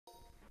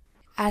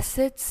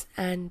Acids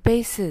and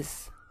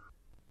bases.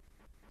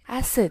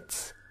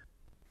 Acids.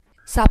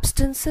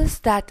 Substances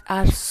that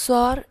are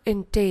sour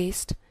in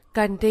taste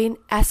contain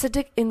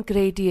acidic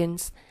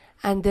ingredients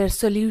and their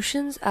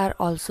solutions are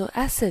also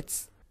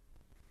acids.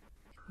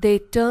 They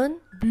turn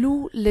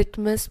blue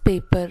litmus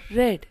paper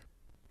red.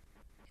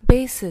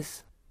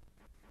 Bases.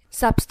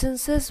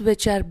 Substances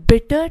which are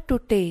bitter to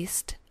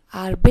taste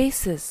are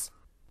bases.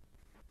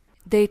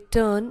 They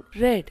turn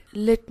red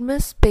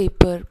litmus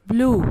paper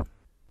blue.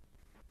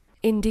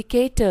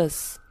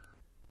 Indicators.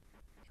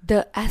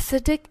 The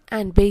acidic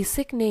and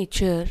basic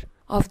nature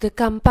of the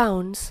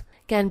compounds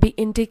can be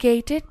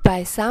indicated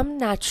by some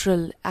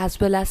natural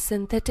as well as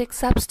synthetic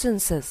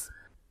substances.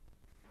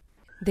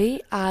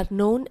 They are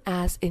known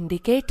as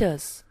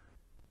indicators.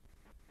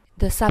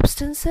 The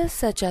substances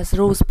such as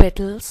rose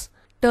petals,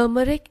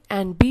 turmeric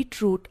and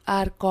beetroot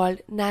are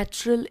called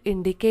natural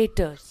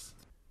indicators.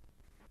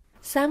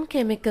 Some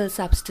chemical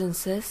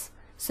substances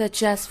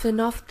such as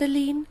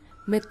phenolphthalein,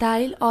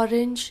 methyl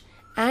orange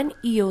and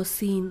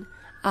eosine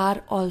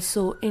are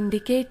also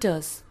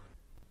indicators.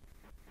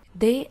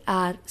 They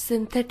are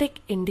synthetic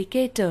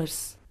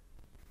indicators.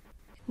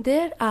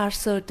 There are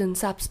certain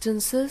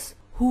substances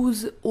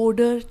whose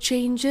odor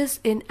changes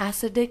in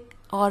acidic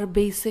or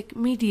basic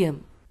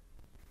medium.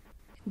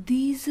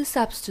 These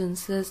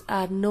substances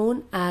are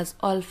known as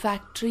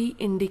olfactory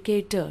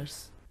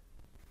indicators.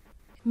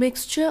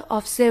 Mixture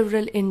of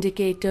several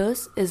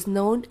indicators is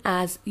known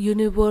as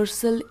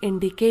universal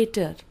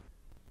indicator.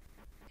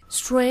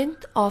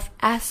 Strength of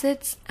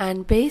acids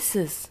and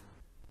bases.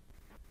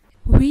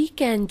 We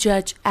can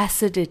judge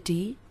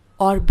acidity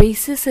or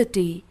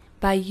basicity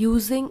by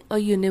using a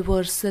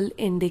universal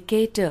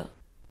indicator.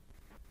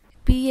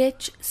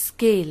 pH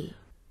scale.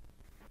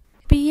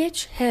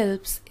 pH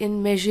helps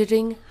in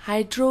measuring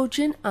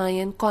hydrogen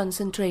ion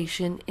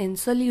concentration in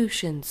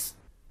solutions.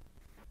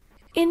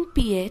 In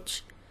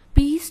pH,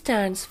 P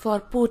stands for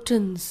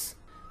potens,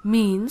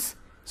 means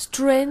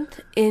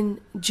strength in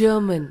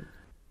German.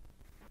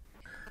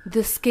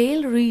 The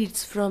scale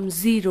reads from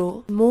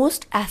 0,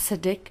 most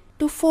acidic,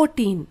 to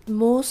 14,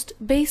 most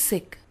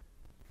basic.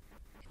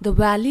 The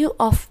value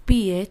of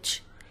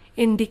pH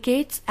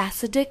indicates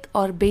acidic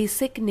or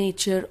basic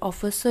nature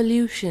of a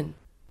solution.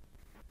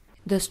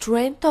 The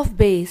strength of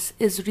base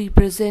is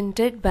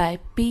represented by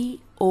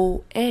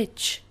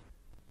pOH.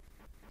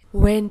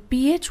 When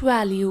pH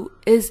value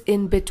is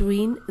in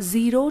between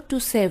 0 to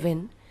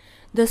 7,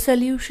 the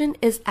solution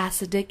is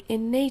acidic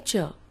in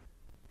nature.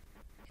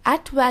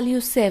 At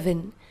value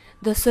 7,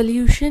 the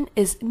solution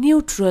is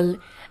neutral,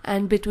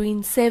 and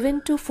between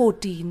 7 to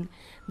 14,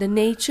 the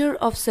nature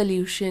of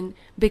solution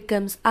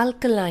becomes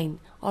alkaline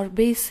or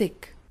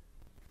basic.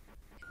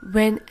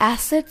 When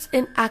acids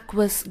in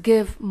aqueous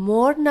give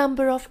more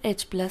number of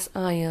H+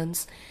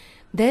 ions,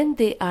 then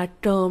they are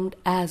termed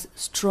as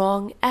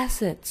strong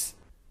acids.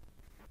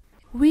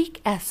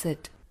 Weak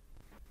acid.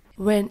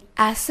 When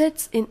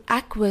acids in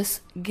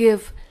aqueous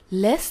give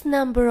less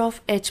number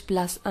of H+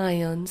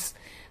 ions,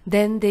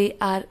 then they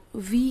are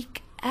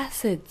weak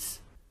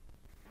acids.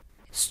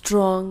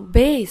 Strong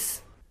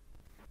base.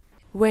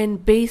 When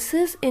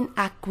bases in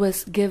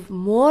aqueous give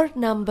more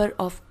number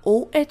of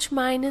OH-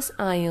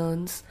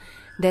 ions,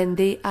 then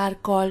they are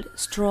called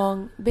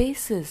strong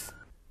bases.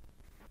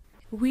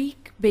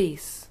 Weak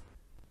base.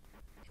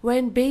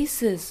 When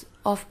bases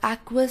of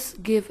aqueous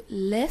give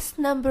less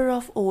number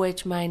of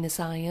OH-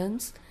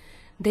 ions,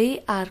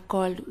 they are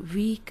called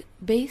weak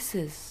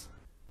bases.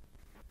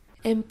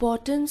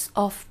 Importance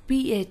of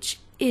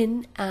pH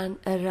in and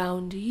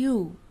around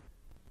you.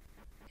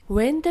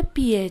 When the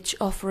pH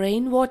of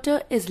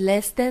rainwater is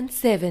less than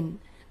 7,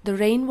 the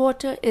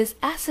rainwater is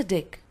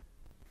acidic.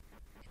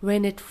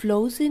 When it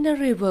flows in a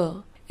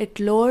river,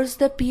 it lowers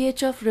the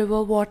pH of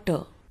river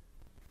water.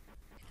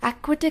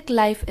 Aquatic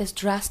life is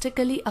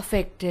drastically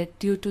affected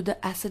due to the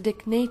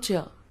acidic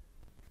nature.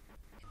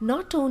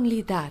 Not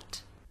only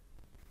that,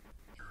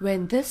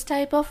 when this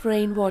type of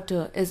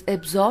rainwater is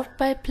absorbed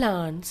by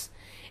plants,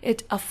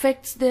 it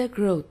affects their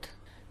growth,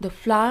 the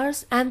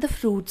flowers and the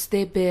fruits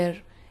they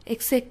bear,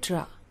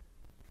 etc.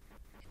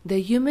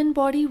 The human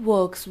body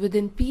works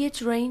within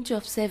pH range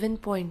of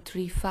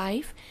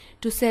 7.35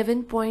 to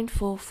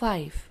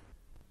 7.45.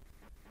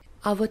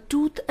 Our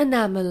tooth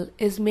enamel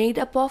is made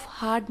up of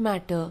hard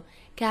matter,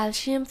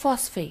 calcium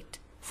phosphate.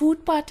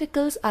 Food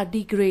particles are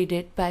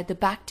degraded by the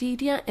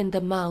bacteria in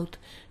the mouth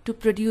to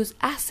produce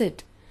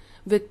acid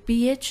with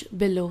pH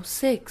below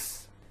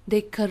 6.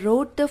 They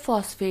corrode the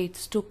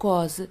phosphates to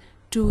cause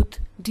tooth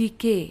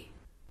decay.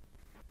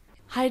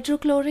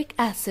 Hydrochloric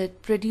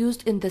acid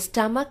produced in the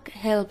stomach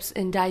helps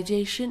in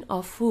digestion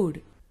of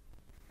food.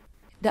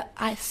 The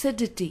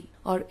acidity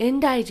or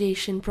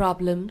indigestion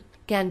problem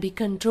can be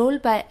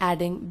controlled by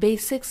adding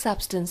basic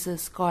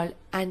substances called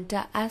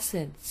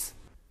antacids.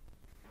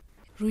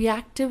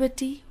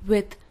 Reactivity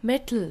with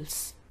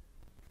metals.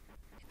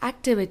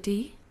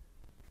 Activity.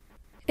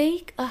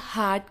 Take a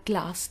hard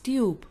glass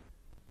tube.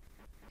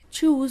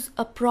 Choose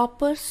a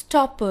proper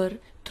stopper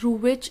through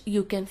which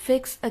you can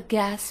fix a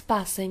gas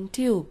passing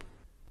tube.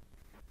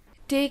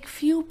 Take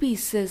few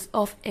pieces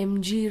of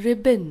Mg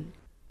ribbon.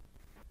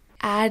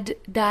 Add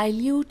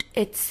dilute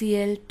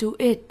HCl to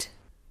it.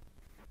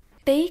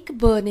 Take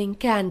burning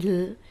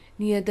candle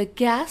near the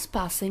gas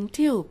passing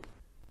tube.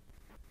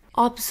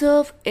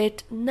 Observe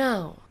it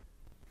now.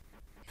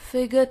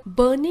 Figure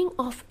burning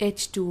of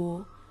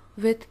H2O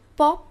with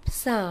pop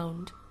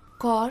sound,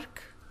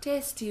 cork,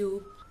 test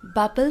tube,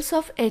 bubbles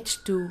of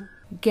H2,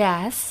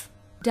 gas,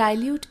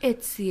 dilute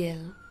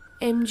HCl,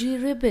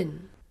 Mg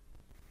ribbon.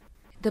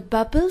 The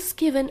bubbles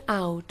given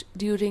out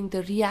during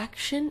the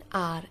reaction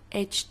are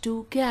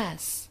H2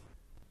 gas.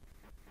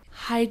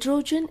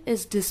 Hydrogen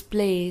is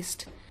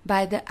displaced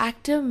by the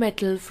active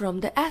metal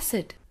from the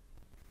acid.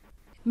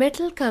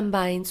 Metal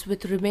combines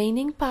with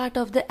remaining part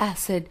of the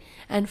acid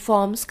and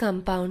forms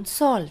compound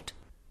salt.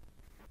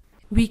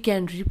 We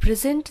can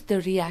represent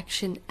the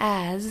reaction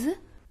as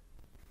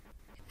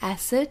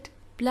acid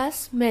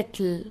plus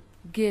metal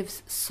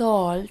gives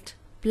salt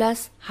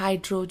plus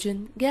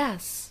hydrogen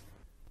gas.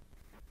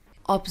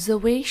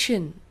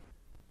 Observation: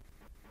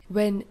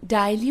 when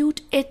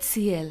dilute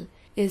HCl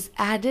is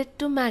added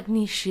to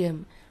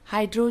magnesium,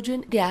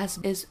 hydrogen gas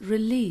is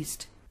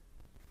released.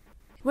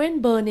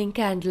 When burning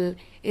candle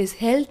is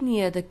held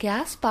near the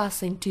gas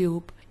passing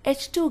tube,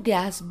 H2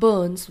 gas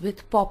burns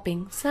with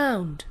popping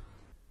sound.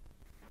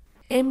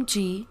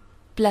 Mg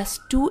plus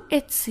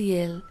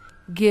 2HCl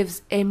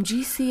gives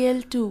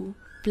MgCl2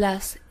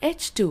 plus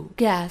H2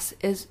 gas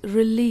is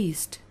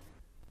released.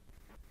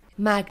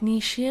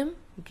 Magnesium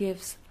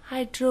gives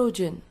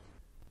hydrogen.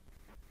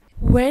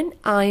 When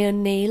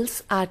iron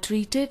nails are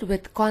treated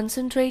with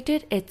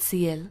concentrated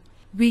HCl,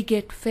 we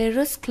get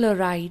ferrous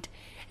chloride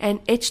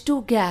and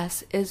H2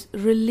 gas is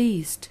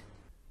released.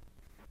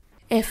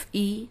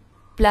 Fe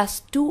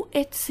plus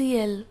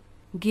 2HCl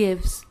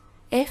gives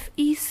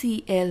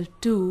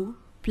FeCl2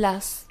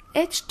 plus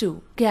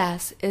H2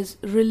 gas is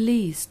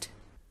released.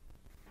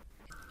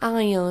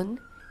 Iron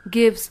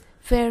gives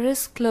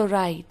ferrous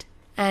chloride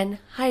and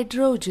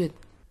hydrogen.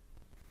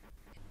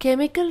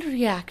 Chemical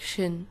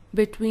reaction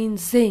between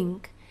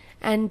zinc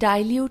and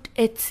dilute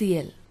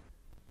HCl.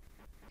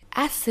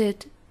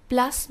 Acid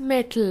plus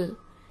metal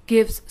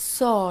gives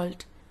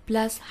salt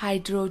plus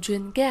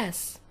hydrogen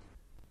gas.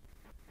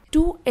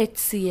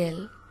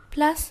 2HCl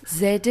plus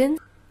Zn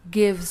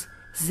gives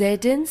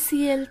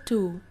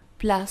ZnCl2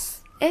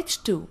 plus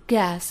H2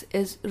 gas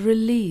is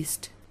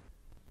released.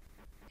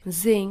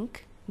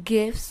 Zinc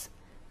gives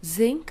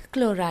zinc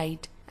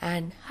chloride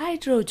and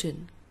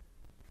hydrogen.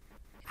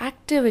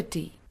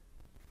 Activity: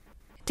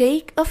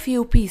 take a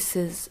few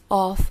pieces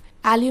of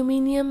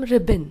aluminium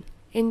ribbon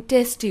in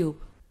test tube.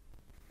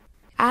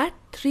 Add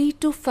 3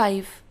 to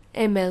 5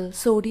 ml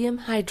sodium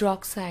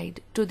hydroxide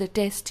to the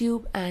test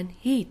tube and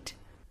heat.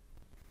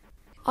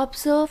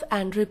 Observe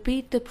and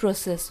repeat the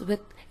process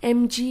with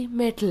Mg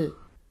metal.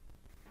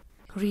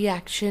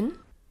 Reaction: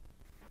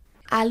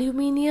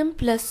 aluminium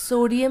plus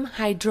sodium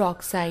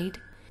hydroxide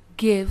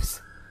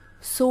gives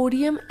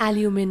sodium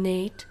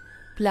aluminate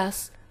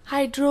plus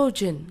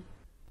hydrogen.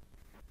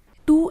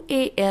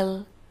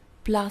 2Al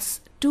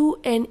plus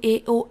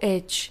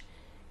 2NaOH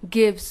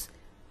gives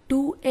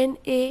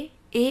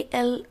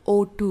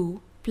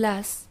 2NaAlO2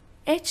 plus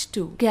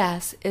H2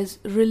 gas is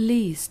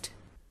released.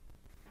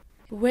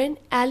 When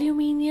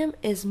aluminium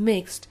is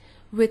mixed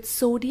with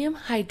sodium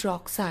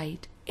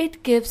hydroxide,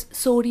 it gives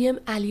sodium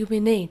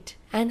aluminate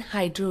and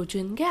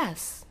hydrogen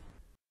gas.